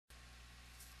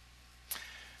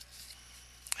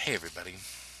Hey everybody,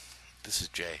 this is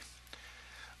Jay.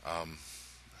 I'm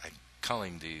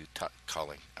calling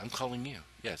calling. I'm calling you.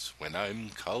 Yes, when I'm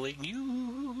calling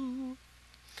you,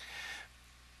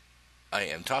 I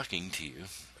am talking to you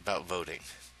about voting.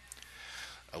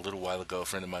 A little while ago, a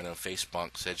friend of mine on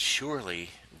Facebook said, surely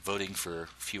voting for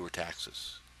fewer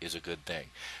taxes is a good thing.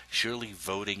 Surely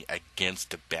voting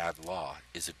against a bad law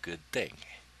is a good thing.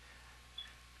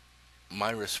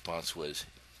 My response was,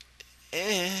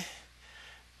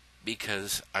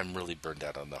 because I'm really burned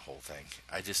out on the whole thing.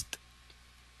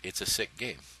 It's a sick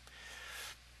game.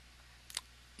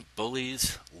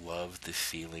 Bullies love the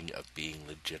feeling of being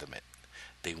legitimate.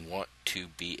 They want to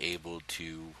be able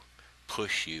to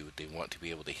push you. They want to be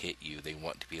able to hit you. They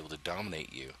want to be able to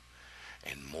dominate you.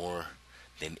 And more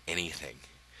than anything,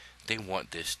 they want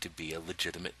this to be a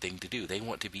legitimate thing to do. They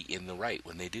want to be in the right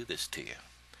when they do this to you.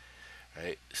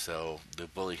 Right? So the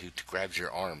bully who grabs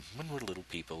your arm, when we're little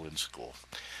people in school,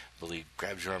 bully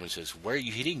grabs your arm and says, "Why are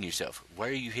you hitting yourself? Why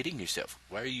are you hitting yourself?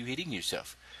 Why are you hitting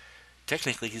yourself?"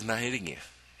 Technically, he's not hitting you.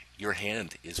 Your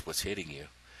hand is what's hitting you.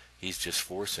 He's just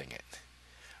forcing it,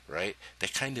 right?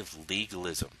 That kind of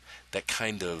legalism, that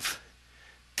kind of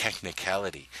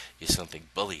technicality is something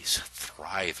bullies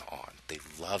thrive on. They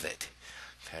love it,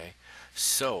 okay?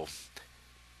 So,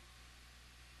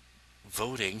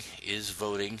 voting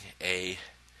a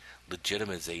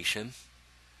legitimization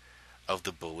of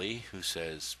the bully who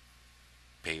says,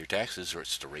 pay your taxes or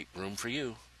it's the rape room for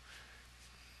you.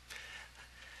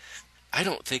 I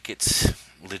don't think it's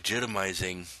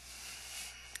legitimizing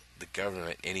the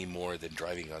government any more than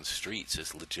driving on streets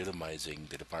is legitimizing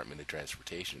the Department of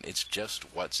Transportation. It's just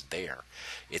what's there.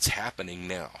 It's happening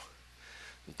now.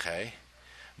 Okay?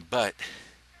 But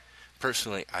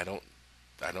personally, I don't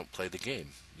play the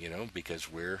game,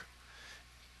 because we're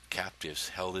captives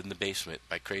held in the basement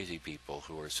by crazy people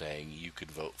who are saying you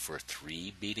could vote for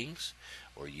 3 beatings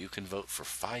or you can vote for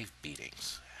 5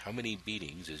 beatings. How many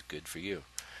beatings is good for you?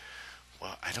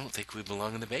 Well, I don't think we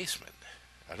belong in the basement.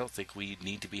 I don't think we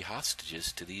need to be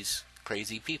hostages to these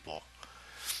crazy people.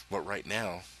 But right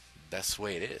now, that's the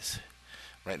way it is.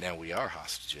 Right now we are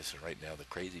hostages, and right now the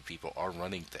crazy people are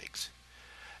running things.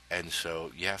 And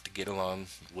so you have to get along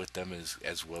with them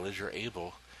as well as you're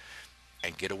able,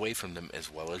 and get away from them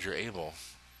as well as you're able,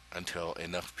 until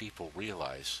enough people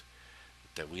realize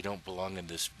that we don't belong in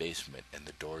this basement and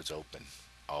the door's open.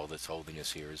 All that's holding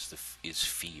us here is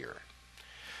fear.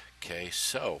 Okay,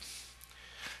 so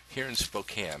here in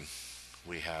Spokane,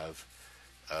 we have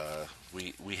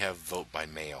we have vote by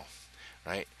mail,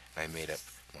 right? I made up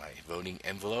my voting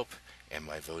envelope and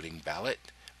my voting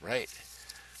ballot, right?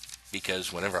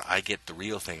 Because whenever I get the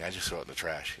real thing, I just throw it in the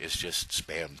trash. It's just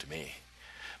spam to me.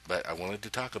 But I wanted to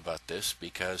talk about this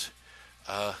because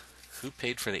who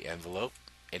paid for the envelope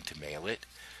and to mail it?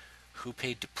 Who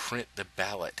paid to print the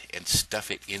ballot and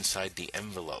stuff it inside the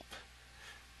envelope?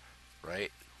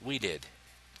 Right? We did.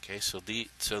 Okay, so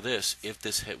if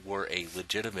this were a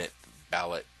legitimate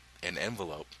ballot and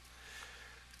envelope,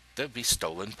 that'd be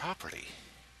stolen property,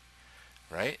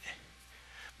 right?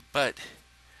 But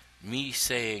me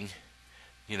saying,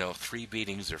 3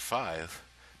 beatings or 5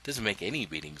 doesn't make any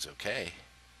beatings okay.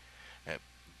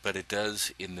 But it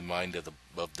does, in the mind of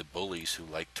the bullies who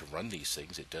like to run these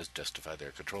things, it does justify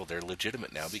their control. They're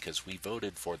legitimate now because we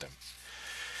voted for them.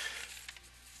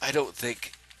 I don't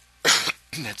think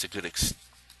that's a good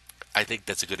I think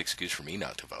that's a good excuse for me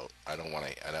not to vote. I don't want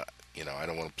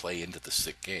to play into the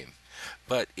sick game.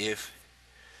 But if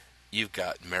you've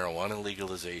got marijuana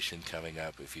legalization coming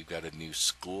up, if you've got a new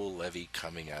school levy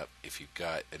coming up, if you've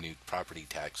got a new property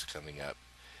tax coming up,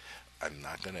 I'm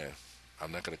not gonna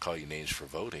call you names for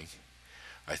voting.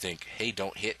 I think, hey,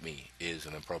 don't hit me is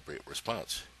an appropriate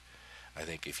response. I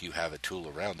think if you have a tool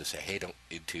around to say, hey,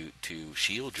 to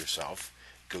shield yourself,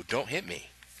 go, don't hit me.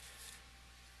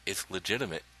 It's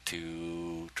legitimate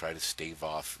to try to stave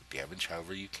off damage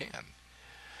however you can.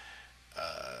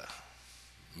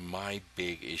 My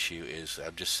big issue is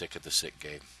I'm just sick of the sick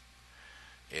game.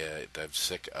 I'm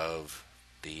sick of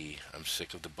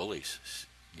the bullies,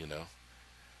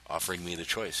 offering me the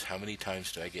choice. How many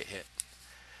times do I get hit?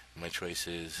 My choice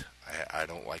is I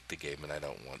don't like the game and I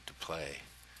don't want to play.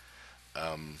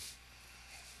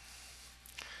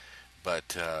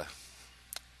 But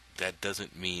that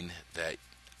doesn't mean that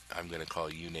I'm going to call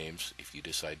you names if you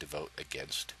decide to vote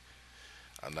against.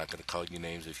 I'm not going to call you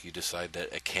names if you decide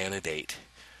that a candidate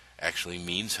actually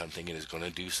means something and is going to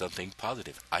do something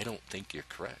positive. I don't think you're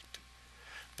correct,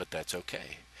 but that's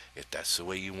okay. If that's the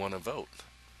way you want to vote,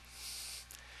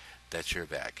 that's your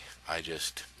bag.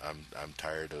 I'm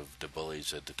tired of the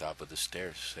bullies at the top of the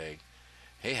stairs saying,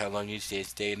 "Hey, how long you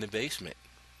stay in the basement?"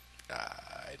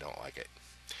 I don't like it.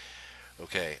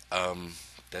 Okay,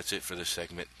 that's it for this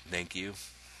segment. Thank you.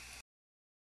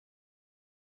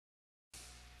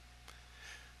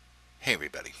 Hey,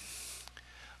 everybody.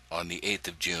 On the 8th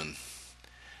of June,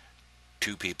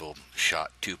 two people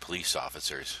shot two police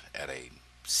officers at a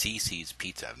CC's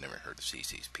Pizza. I've never heard of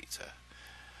CC's Pizza.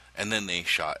 And then they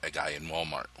shot a guy in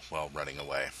Walmart while running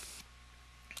away.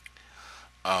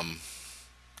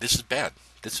 This is bad.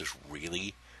 This is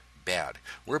really bad.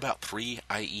 We're about 3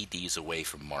 IEDs away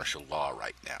from martial law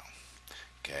right now.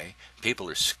 Okay? People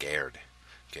are scared.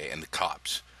 Okay? And the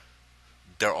cops,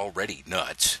 they're already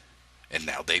nuts. And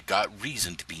now they've got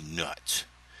reason to be nuts.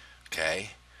 Okay?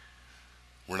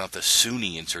 We're not the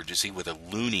Sunni insurgency, we're the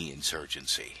loony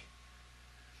insurgency.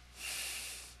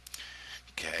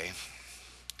 Okay?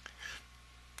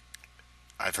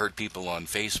 I've heard people on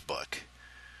Facebook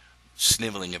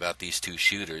sniveling about these two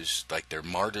shooters like they're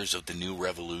martyrs of the new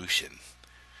revolution.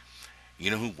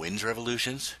 You know who wins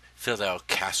revolutions? Fidel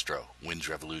Castro wins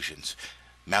revolutions.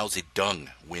 Mao Zedong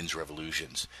wins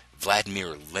revolutions.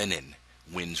 Vladimir Lenin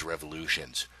wins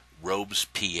revolutions.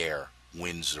 Robespierre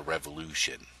wins the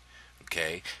revolution.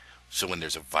 Okay? So when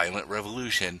there's a violent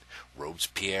revolution,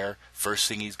 Robespierre, first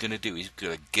thing he's going to do, he's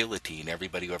going to guillotine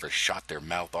everybody who ever shot their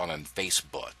mouth on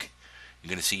Facebook. You're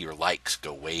going to see your likes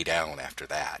go way down after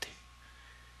that.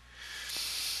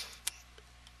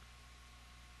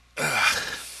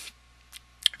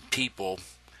 People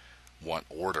want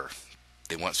order.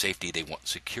 They want safety. They want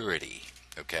security.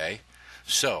 Okay?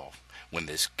 So, when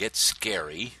this gets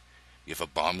scary, if a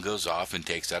bomb goes off and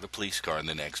takes out a police car in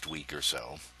the next week or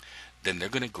so, then they're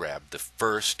going to grab the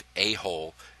first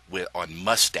a-hole on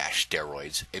mustache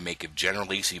steroids and make him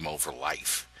Generalissimo for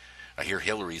life. I hear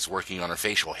Hillary's working on her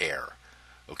facial hair.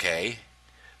 Okay?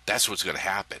 That's what's going to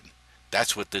happen.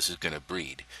 That's what this is going to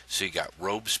breed. So you got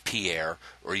Robespierre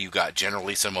or you got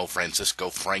Generalissimo Francisco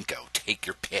Franco. Take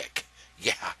your pick.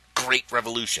 Yeah, great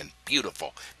revolution.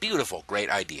 Beautiful. Beautiful. Great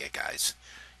idea, guys.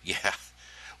 Yeah,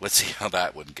 let's see how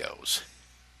that one goes.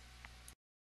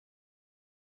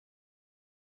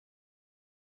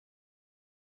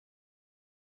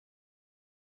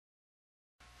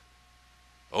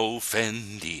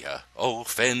 Offendia,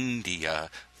 Offendia,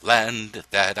 land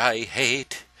that I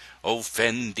hate.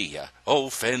 Offendia,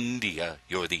 Offendia,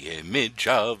 you're the image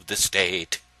of the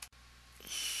state.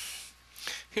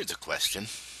 Here's a question.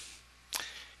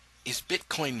 Is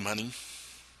Bitcoin money?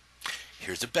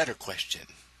 Here's a better question.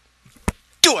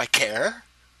 Do I care?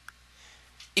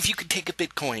 If you could take a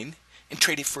Bitcoin and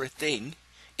trade it for a thing,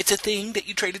 it's a thing that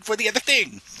you traded for the other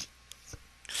thing.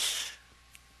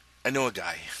 I know a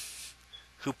guy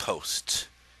who posts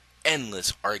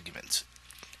endless arguments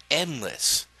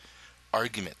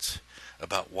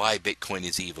about why Bitcoin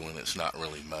is evil and it's not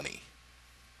really money.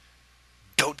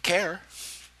 Don't care.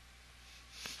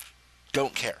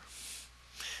 Don't care.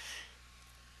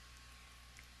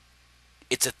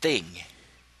 It's a thing.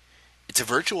 It's a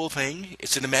virtual thing.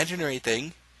 It's an imaginary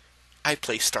thing. I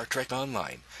play Star Trek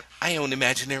Online. I own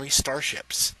imaginary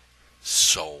starships.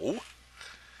 So?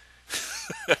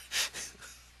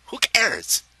 Who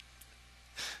cares?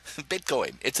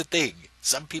 Bitcoin, it's a thing.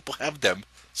 Some people have them.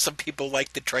 Some people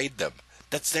like to trade them.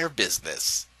 That's their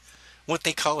business. What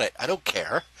they call it, I don't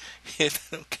care. I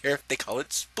don't care if they call it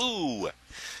SPOO.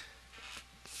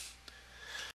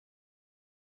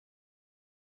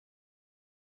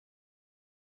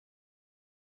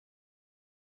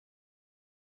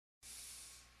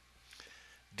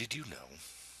 Did you know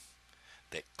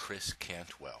that Chris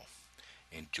Cantwell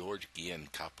and George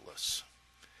Giancopoulos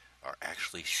are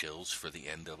actually shills for the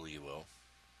NWO?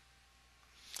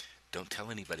 Don't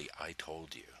tell anybody I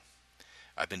told you.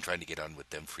 I've been trying to get on with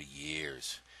them for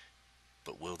years.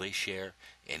 But will they share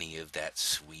any of that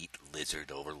sweet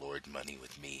lizard overlord money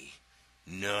with me?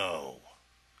 No.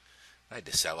 I had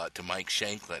to sell out to Mike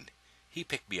Shanklin. He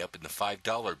picked me up in the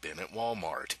 $5 bin at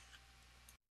Walmart.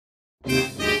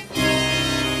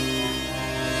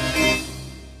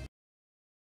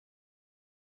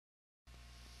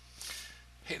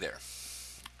 Hey there.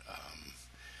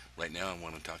 Right now I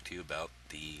want to talk to you about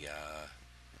the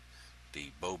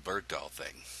Bo Bergdahl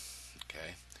thing.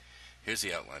 Okay? Here's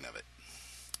the outline of it.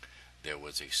 There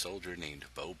was a soldier named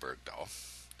Bo Bergdahl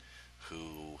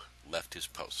who left his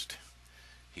post.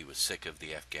 He was sick of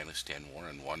the Afghanistan war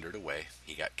and wandered away.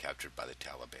 He got captured by the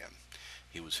Taliban.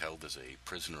 He was held as a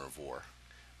prisoner of war,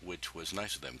 which was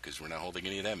nice of them because we're not holding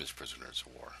any of them as prisoners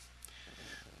of war.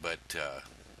 But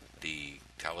the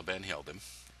Taliban held him,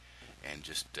 and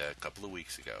just a couple of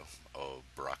weeks ago,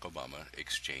 Barack Obama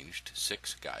exchanged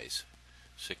six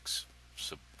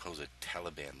supposed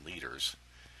Taliban leaders,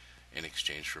 in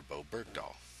exchange for Bo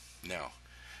Bergdahl. Now,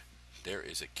 there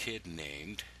is a kid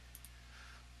named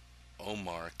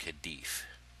Omar Khadif,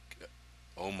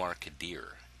 Omar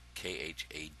Kadir,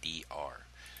 Khadr.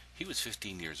 He was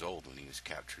 15 years old when he was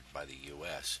captured by the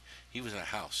U.S. He was in a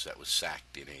house that was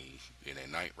sacked in a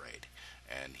night raid,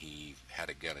 and he had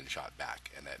a gun and shot back,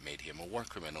 and that made him a war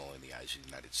criminal in the eyes of the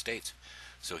United States.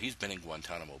 So he's been in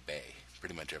Guantanamo Bay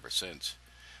pretty much ever since.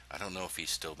 I don't know if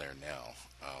he's still there now.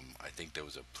 I think there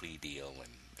was a plea deal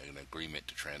and an agreement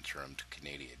to transfer him to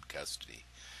Canadian custody.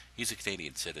 He's a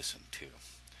Canadian citizen too.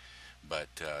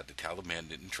 But the Taliban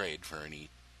didn't trade for any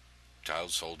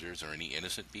child soldiers or any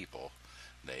innocent people.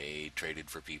 They traded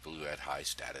for people who had high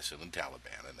status in the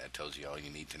Taliban, and that tells you all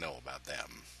you need to know about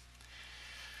them.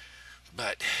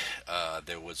 But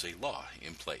there was a law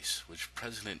in place which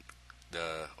President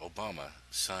Obama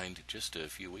signed just a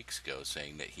few weeks ago,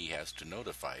 saying that he has to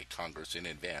notify Congress in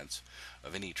advance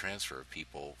of any transfer of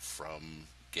people from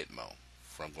Gitmo,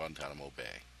 from Guantanamo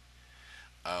Bay.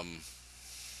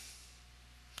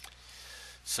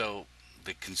 So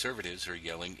the conservatives are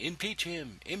yelling, "Impeach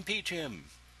him! Impeach him!"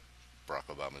 Barack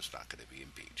Obama's not going to be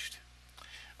impeached.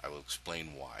 I will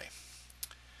explain why.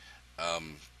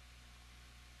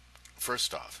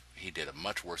 First off, he did a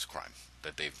much worse crime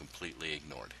that they've completely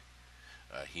ignored.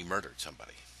 He murdered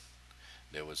somebody.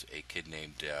 There was a kid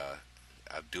named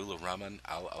Abdullah Rahman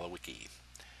al-Alawiki.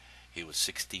 He was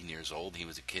 16 years old. He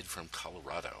was a kid from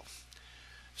Colorado.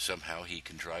 Somehow he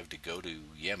contrived to go to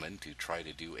Yemen to try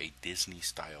to do a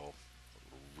Disney-style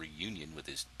reunion with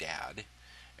his dad,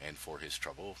 and for his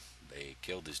trouble, they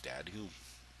killed his dad, who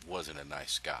wasn't a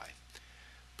nice guy.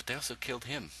 But they also killed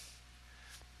him.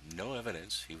 No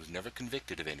evidence. He was never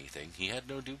convicted of anything. He had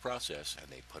no due process, and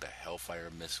they put a Hellfire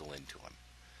missile into him.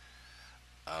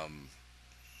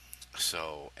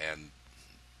 And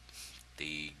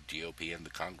the GOP and the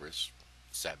Congress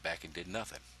sat back and did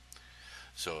nothing.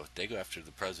 So if they go after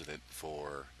the president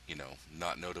for,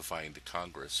 not notifying the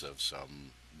Congress of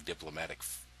some diplomatic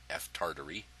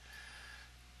F-tardery,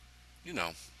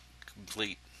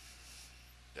 complete,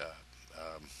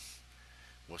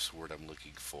 what's the word I'm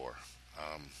looking for?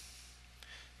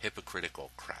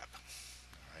 Hypocritical crap.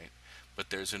 All right, but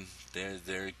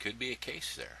there could be a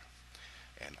case there,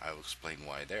 and I will explain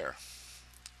why there.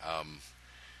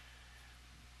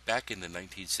 Back in the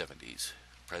 1970s,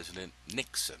 President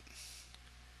Nixon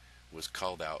was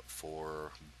called out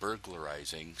for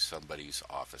burglarizing somebody's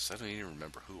office. I don't even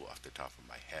remember who off the top of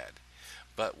my head.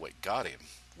 But what got him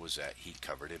was that he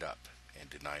covered it up and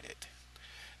denied it.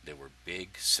 There were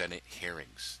big Senate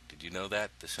hearings. Did you know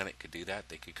that? The Senate could do that.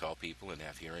 They could call people and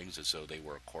have hearings as though they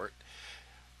were a court.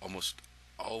 Almost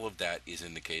all of that is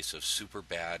in the case of super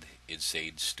bad,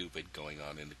 insane, stupid going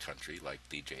on in the country, like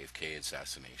the JFK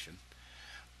assassination,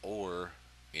 or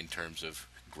in terms of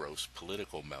gross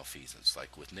political malfeasance,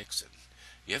 like with Nixon.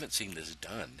 You haven't seen this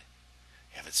done.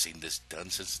 You haven't seen this done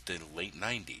since the late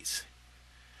 90s.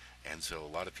 And so a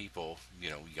lot of people,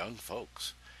 young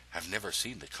folks, have never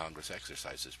seen the Congress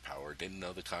exercise this power, didn't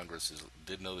know the Congress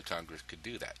could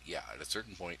do that. Yeah, at a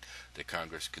certain point, the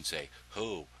Congress can say,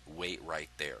 "Oh, wait right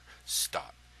there.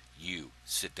 Stop. You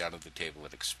sit down at the table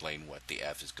and explain what the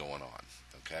F is going on."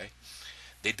 Okay?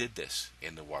 They did this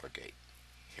in the Watergate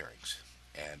hearings.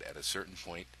 And at a certain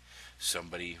point,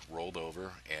 somebody rolled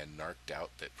over and narked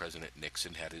out that President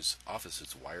Nixon had his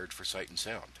offices wired for sight and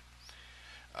sound.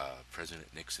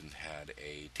 President Nixon had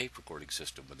a tape recording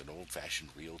system with an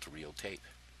old-fashioned reel-to-reel tape.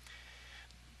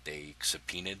 They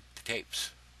subpoenaed the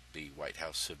tapes. The White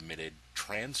House submitted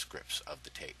transcripts of the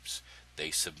tapes.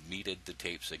 They submitted the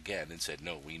tapes again and said,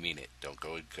 "No, we mean it. Don't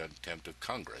go in contempt of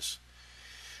Congress."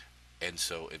 And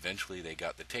so eventually they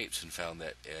got the tapes and found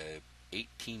that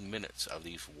 18 minutes of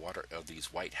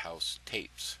these White House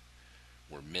tapes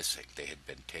were missing. They had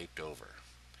been taped over.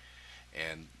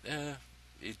 And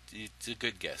it's a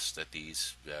good guess that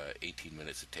these 18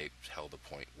 minutes of tape held a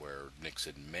point where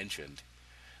Nixon mentioned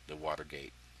the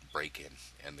Watergate break-in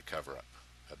and the cover-up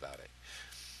about it.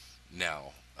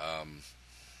 Now,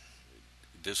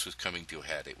 this was coming to a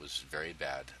head. It was very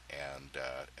bad, and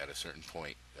at a certain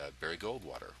point, Barry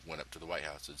Goldwater went up to the White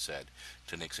House and said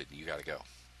to Nixon, "You got to go.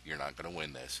 You're not going to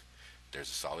win this. There's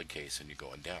a solid case, and you're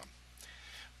going down."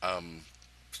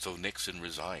 So Nixon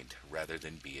resigned rather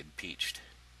than be impeached.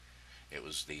 It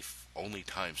was the only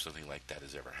time something like that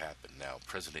has ever happened. Now,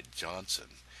 President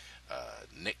Johnson,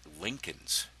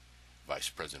 Lincoln's vice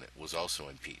president, was also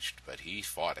impeached, but he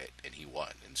fought it and he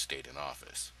won and stayed in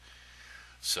office.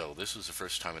 So this was the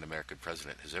first time an American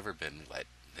president has ever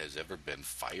been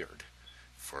fired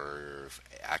for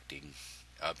acting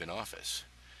up in office.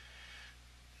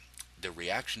 The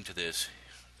reaction to this,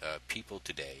 people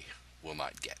today will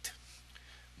not get,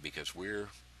 because we're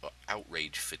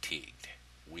outrage fatigued.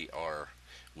 We are.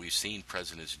 We've seen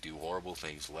presidents do horrible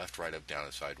things, left, right, up, down,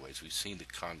 and sideways. We've seen the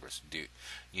Congress do,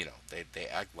 they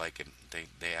act like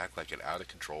they act like an out of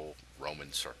control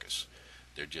Roman circus.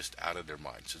 They're just out of their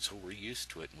minds, and so we're used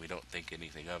to it, and we don't think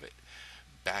anything of it.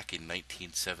 Back in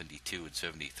 1972 and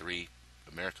 73,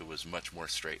 America was much more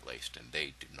straight-laced, and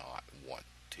they do not want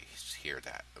to hear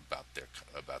that about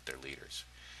their leaders.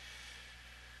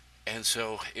 And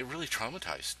so it really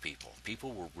traumatized people.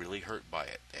 People were really hurt by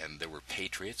it. And there were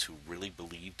patriots who really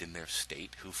believed in their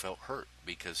state who felt hurt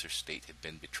because their state had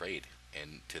been betrayed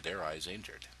and, to their eyes,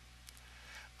 injured.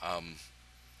 Um,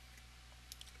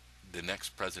 the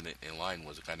next president in line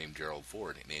was a guy named Gerald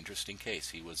Ford. An interesting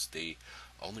case. He was the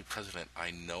only president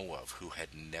I know of who had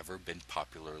never been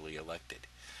popularly elected.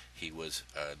 He was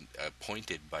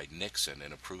appointed by Nixon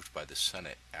and approved by the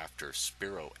Senate after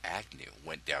Spiro Agnew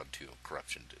went down to a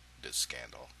corruption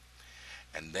scandal.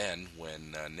 And then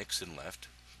when Nixon left,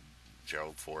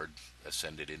 Gerald Ford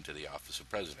ascended into the office of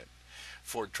president.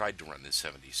 Ford tried to run in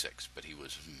 '76, but he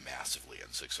was massively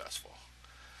unsuccessful.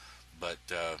 But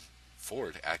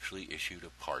Ford actually issued a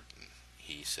pardon.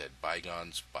 He said,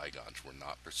 bygones, bygones, we're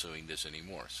not pursuing this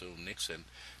anymore. So Nixon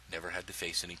never had to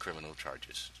face any criminal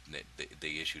charges.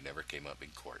 The issue never came up in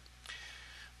court.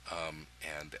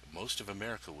 And most of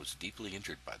America was deeply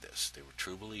injured by this. They were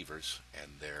true believers,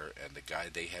 and the guy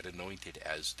they had anointed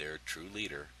as their true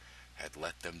leader had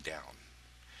let them down.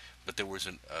 But there was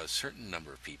a certain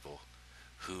number of people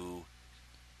who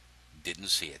didn't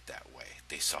see it that way.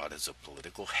 They saw it as a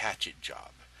political hatchet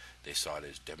job. They saw it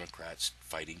as Democrats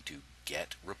fighting to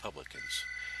get Republicans,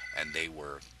 and they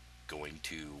were going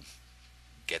to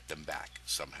get them back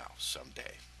somehow,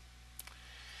 someday.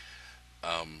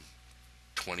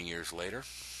 20 years later,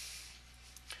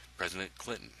 President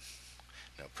Clinton.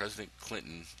 Now,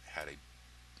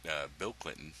 Bill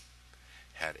Clinton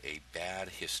had a bad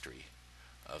history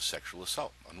of sexual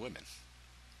assault on women.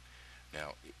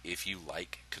 Now, if you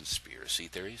like conspiracy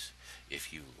theories,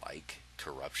 if you like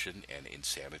corruption and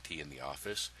insanity in the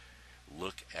office,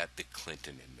 look at the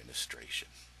Clinton administration.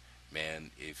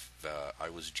 Man, if I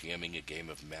was jamming a game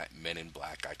of Men in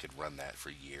Black, I could run that for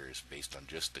years based on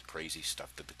just the crazy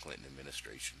stuff that the Clinton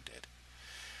administration did.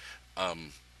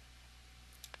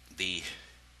 The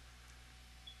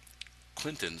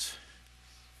Clintons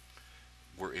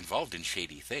were involved in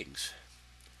shady things,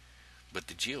 but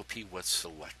the GOP was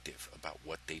selective about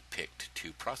what they picked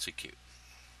to prosecute.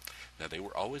 Now, they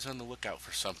were always on the lookout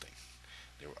for something.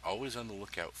 They were always on the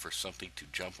lookout for something to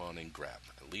jump on and grab,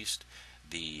 at least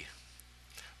the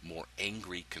more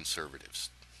angry conservatives.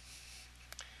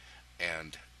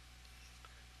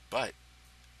 But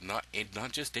not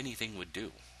just anything would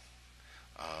do.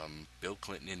 Bill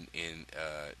Clinton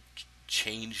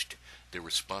changed the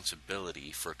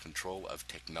responsibility for control of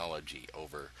technology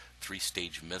over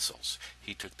three-stage missiles.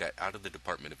 He took that out of the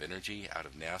Department of Energy, out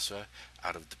of NASA,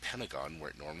 out of the Pentagon, where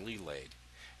it normally laid,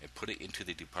 and put it into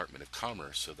the Department of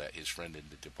Commerce so that his friend in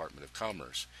the Department of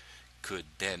Commerce could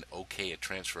then okay a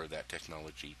transfer of that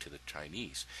technology to the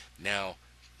Chinese. Now,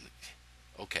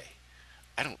 okay,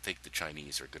 I don't think the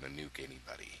Chinese are going to nuke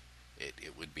anybody.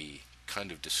 It would be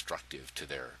kind of destructive to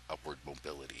their upward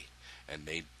mobility, and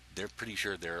they're pretty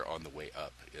sure they're on the way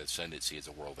up. Ascendancy is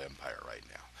a world empire right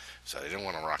now, so they don't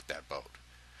want to rock that boat.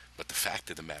 But the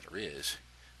fact of the matter is,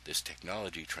 this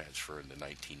technology transfer in the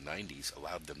 1990s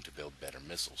allowed them to build better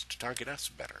missiles to target us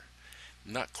better.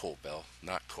 Not cool, Bill,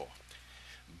 not cool.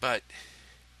 But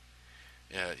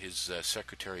his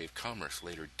Secretary of Commerce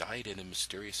later died in a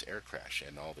mysterious air crash,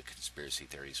 and all the conspiracy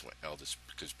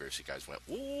guys went,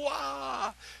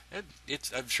 "Wah!" And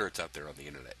I'm sure it's out there on the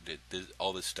internet.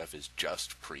 All this stuff is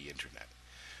just pre-internet,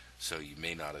 so you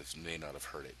may not have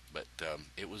heard it, but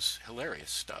it was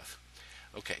hilarious stuff.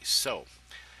 Okay, so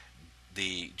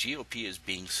the GOP is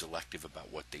being selective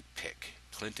about what they pick.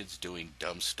 Clinton's doing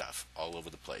dumb stuff all over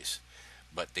the place.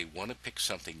 But they want to pick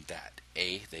something that,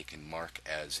 A, they can mark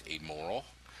as amoral,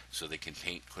 so they can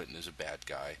paint Clinton as a bad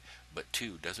guy, but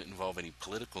 2, doesn't involve any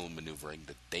political maneuvering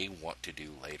that they want to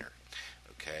do later.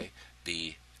 Okay?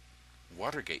 The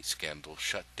Watergate scandal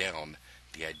shut down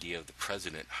the idea of the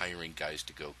president hiring guys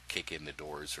to go kick in the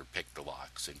doors or pick the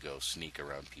locks and go sneak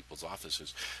around people's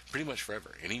offices pretty much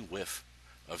forever. Any whiff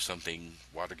of something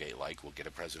Watergate-like will get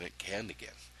a president canned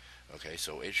again. Okay,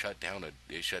 so it shut down a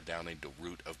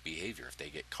route of behavior. If they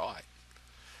get caught,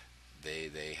 they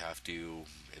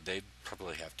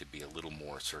probably have to be a little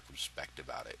more circumspect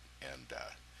about it and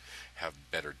have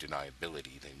better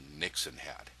deniability than Nixon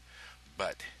had.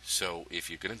 But so if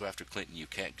you're going to go after Clinton, you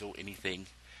can't go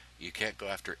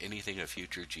after anything a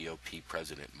future GOP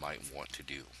president might want to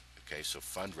do. Okay, so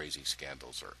fundraising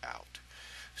scandals are out.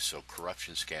 So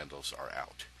corruption scandals are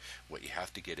out. What you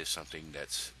have to get is something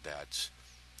that's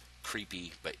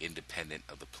creepy but independent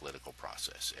of the political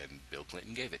process, and Bill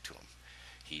Clinton gave it to him.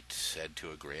 He said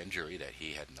to a grand jury that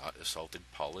he had not assaulted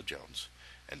Paula Jones,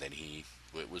 and then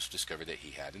it was discovered that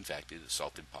he had in fact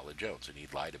assaulted Paula Jones, and he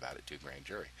lied about it to a grand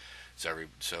jury.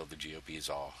 So the GOP is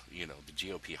all, the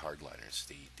GOP hardliners,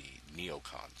 the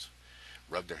neocons,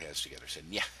 rubbed their hands together, said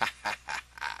yeah,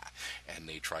 and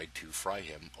they tried to fry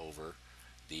him over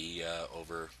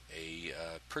a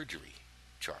perjury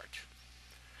charge,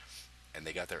 and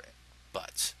they got their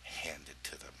butts handed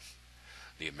to them.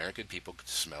 The American people could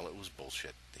smell it was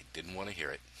bullshit. They didn't want to hear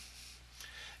it,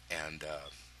 and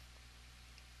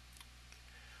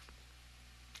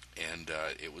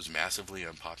it was massively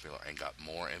unpopular and got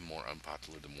more and more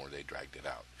unpopular the more they dragged it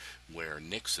out. Where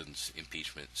Nixon's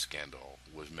impeachment scandal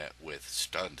was met with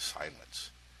stunned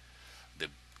silence, the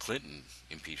Clinton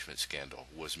impeachment scandal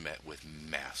was met with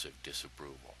massive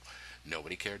disapproval.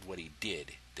 Nobody cared what he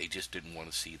did. They just didn't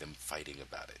want to see them fighting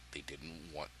about it. They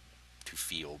didn't want to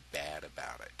feel bad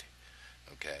about it.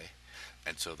 Okay?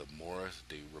 And so the more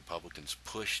the Republicans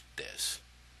pushed this,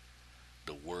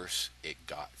 the worse it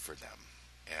got for them.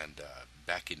 And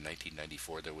back in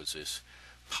 1994, there was this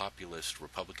populist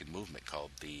Republican movement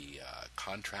called the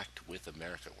Contract with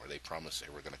America, where they promised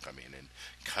they were going to come in and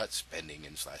cut spending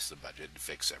and slash the budget and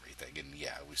fix everything. And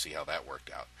yeah, we see how that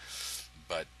worked out.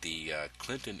 But the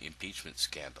Clinton impeachment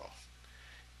scandal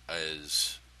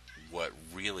is what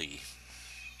really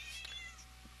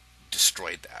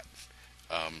destroyed that.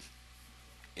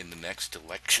 In the next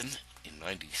election in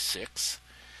 '96,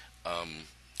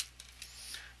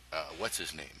 what's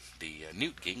his name? The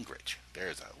Newt Gingrich.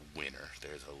 There's a winner.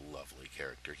 There's a lovely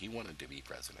character. He wanted to be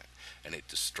president, and it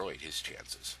destroyed his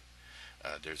chances.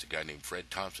 There's a guy named Fred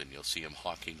Thompson. You'll see him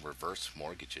hawking reverse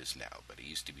mortgages now, but he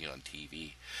used to be on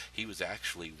TV. He was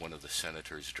actually one of the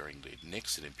senators during the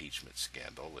Nixon impeachment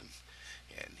scandal, and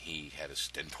he had a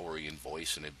stentorian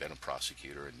voice and had been a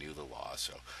prosecutor and knew the law.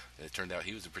 So it turned out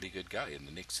he was a pretty good guy in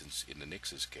the Nixon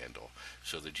scandal.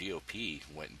 So the GOP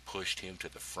went and pushed him to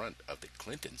the front of the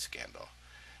Clinton scandal,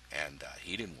 and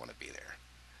he didn't want to be there.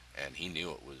 And he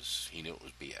knew it was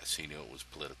BS. He knew it was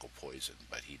political poison,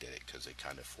 but he did it because they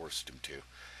kind of forced him to.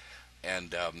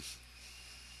 And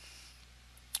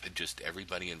just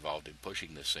everybody involved in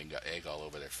pushing this thing got egg all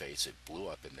over their face. It blew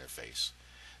up in their face.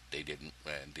 They didn't,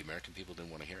 and the American people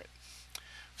didn't want to hear it.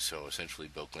 So essentially,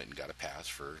 Bill Clinton got a pass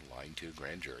for lying to a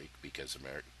grand jury because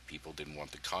people didn't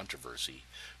want the controversy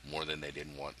more than they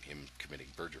didn't want him committing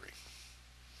perjury.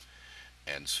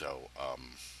 And so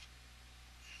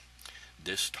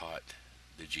this taught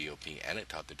the GOP, and it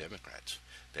taught the Democrats,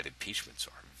 that impeachments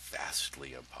are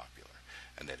vastly unpopular,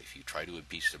 and that if you try to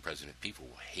impeach the president, people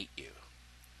will hate you.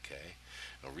 Okay?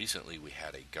 Now, recently we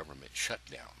had a government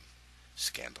shutdown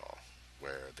scandal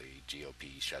where the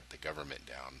GOP shut the government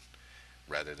down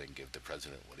rather than give the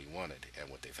president what he wanted.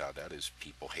 And what they found out is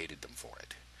people hated them for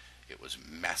it. It was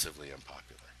massively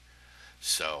unpopular.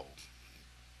 So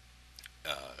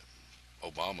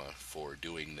Obama, for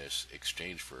doing this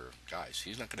exchange for guys,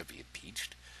 he's not going to be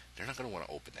impeached. They're not going to want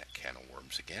to open that can of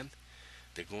worms again.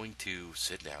 They're going to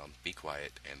sit down, be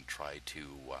quiet, and try to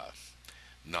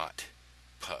not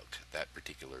poke that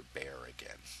particular bear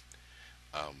again.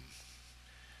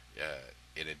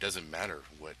 And it doesn't matter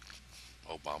what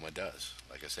Obama does.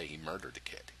 Like I say, he murdered a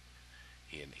kid.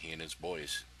 He and his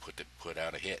boys put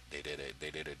out a hit. They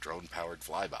did a drone-powered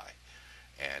flyby,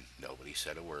 and nobody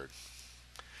said a word.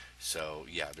 So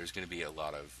yeah, there's going to be a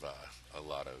lot of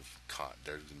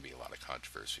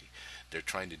controversy. They're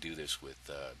trying to do this with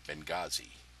Benghazi,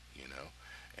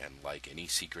 and like any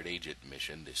secret agent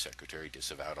mission, the secretary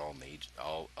disavowed all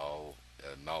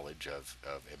knowledge of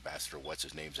Ambassador What's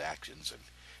His Name's actions, and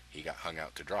he got hung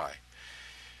out to dry.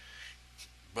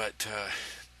 But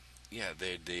yeah,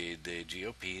 the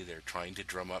GOP, they're trying to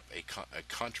drum up a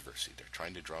controversy. They're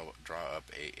trying to draw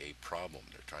up a problem.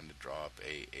 They're trying to draw up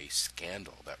a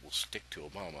scandal that will stick to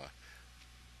Obama,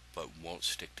 but won't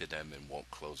stick to them and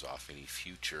won't close off any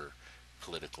future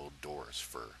political doors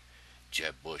for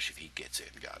Jeb Bush if he gets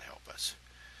in, God help us.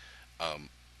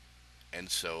 And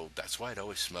so that's why it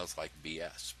always smells like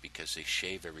BS, because they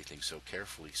shave everything so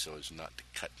carefully so as not to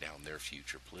cut down their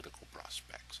future political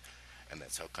prospects. And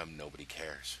that's how come nobody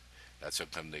cares. That's how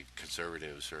come the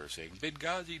conservatives are saying,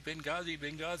 Benghazi, Benghazi,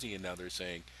 Benghazi, and now they're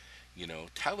saying,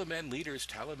 Taliban leaders,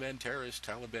 Taliban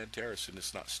terrorists, and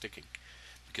it's not sticking.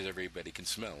 Because everybody can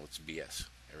smell it's BS.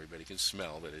 Everybody can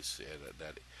smell that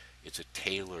it's a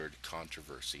tailored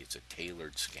controversy. It's a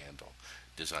tailored scandal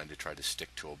designed to try to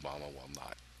stick to Obama while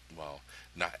not while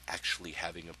not actually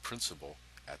having a principle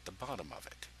at the bottom of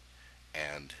it.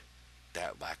 And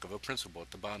that lack of a principle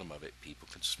at the bottom of it, people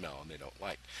can smell and they don't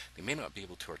like. They may not be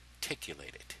able to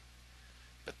articulate it,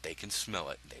 but they can smell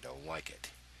it and they don't like it.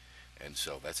 And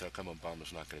so that's how come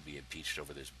Obama's not going to be impeached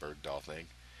over this Bergdahl thing.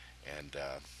 And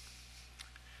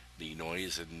the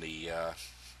noise and the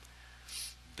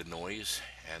noise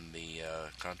and the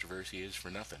controversy is for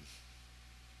nothing.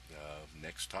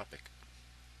 Next topic.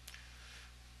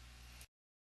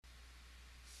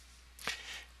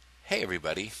 Hey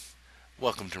everybody,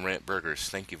 welcome to Rantburgers.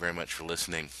 Thank you very much for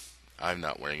listening. I'm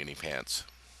not wearing any pants.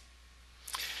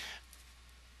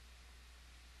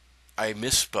 I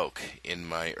misspoke in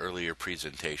my earlier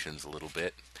presentations a little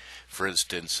bit. For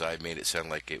instance, I made it sound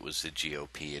like it was the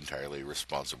GOP entirely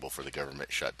responsible for the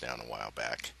government shutdown a while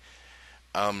back.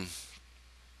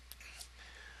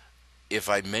 If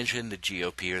I mention the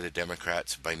GOP or the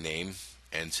Democrats by name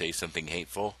and say something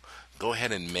hateful, go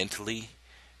ahead and mentally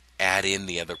add in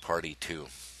the other party too.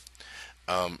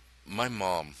 My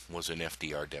mom was an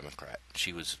FDR Democrat.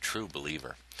 She was a true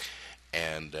believer.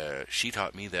 And she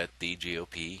taught me that the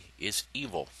GOP is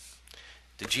evil.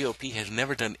 The GOP has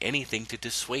never done anything to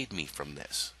dissuade me from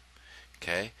this.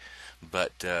 Okay?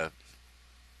 But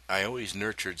I always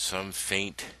nurtured some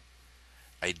faint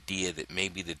idea that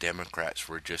maybe the Democrats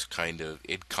were just kind of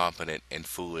incompetent and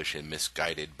foolish and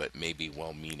misguided, but maybe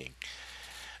well-meaning.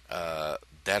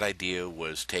 That idea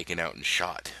was taken out and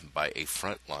shot by a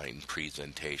frontline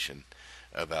presentation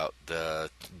about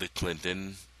the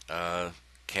Clinton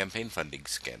campaign funding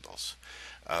scandals.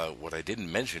 What I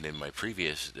didn't mention in my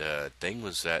previous thing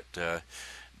was that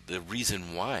the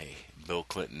reason why Bill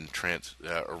Clinton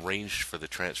arranged for the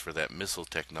transfer of that missile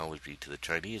technology to the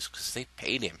Chinese because they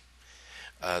paid him.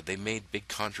 They made big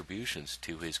contributions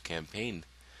to his campaign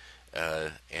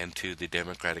and to the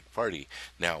Democratic Party.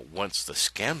 Now, once the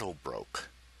scandal broke,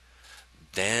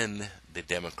 then the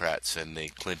Democrats and the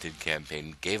Clinton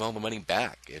campaign gave all the money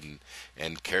back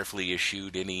and carefully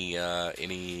issued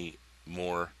any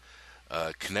more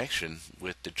connection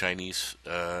with the Chinese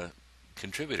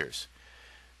contributors.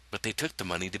 But they took the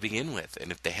money to begin with,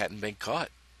 and if they hadn't been caught,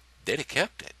 they'd have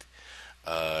kept it.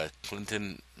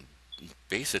 Clinton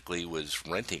basically was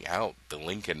renting out the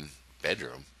Lincoln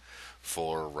bedroom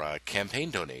for campaign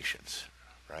donations,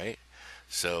 right?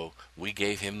 So we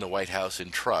gave him the White House in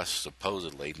trust,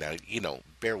 supposedly. Now,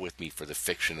 bear with me for the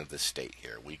fiction of the state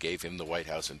here. We gave him the White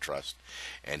House in trust,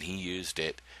 and he used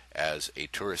it as a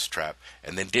tourist trap,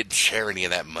 and then didn't share any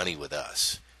of that money with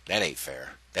us. That ain't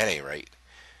fair. That ain't right.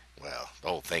 Well, the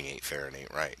whole thing ain't fair and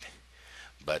ain't right.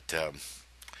 But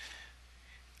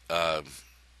I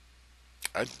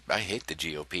hate the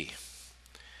GOP.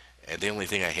 And the only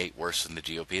thing I hate worse than the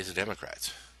GOP is the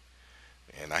Democrats.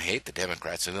 And I hate the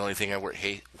Democrats, and the only thing I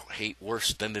hate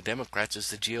worse than the Democrats is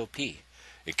the GOP.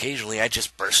 Occasionally, I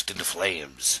just burst into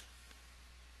flames.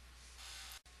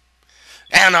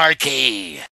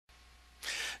 Anarchy!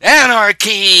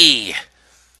 Anarchy!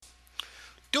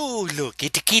 Do look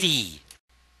at the kitty!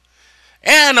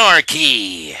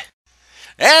 Anarchy!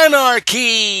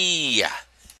 Anarchy!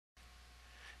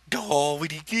 Do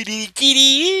with the kitty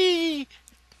kitty!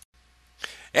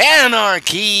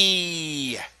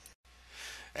 Anarchy!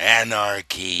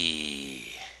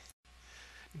 Anarchy!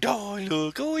 Oh,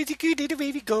 look, it's a good little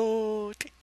baby goat.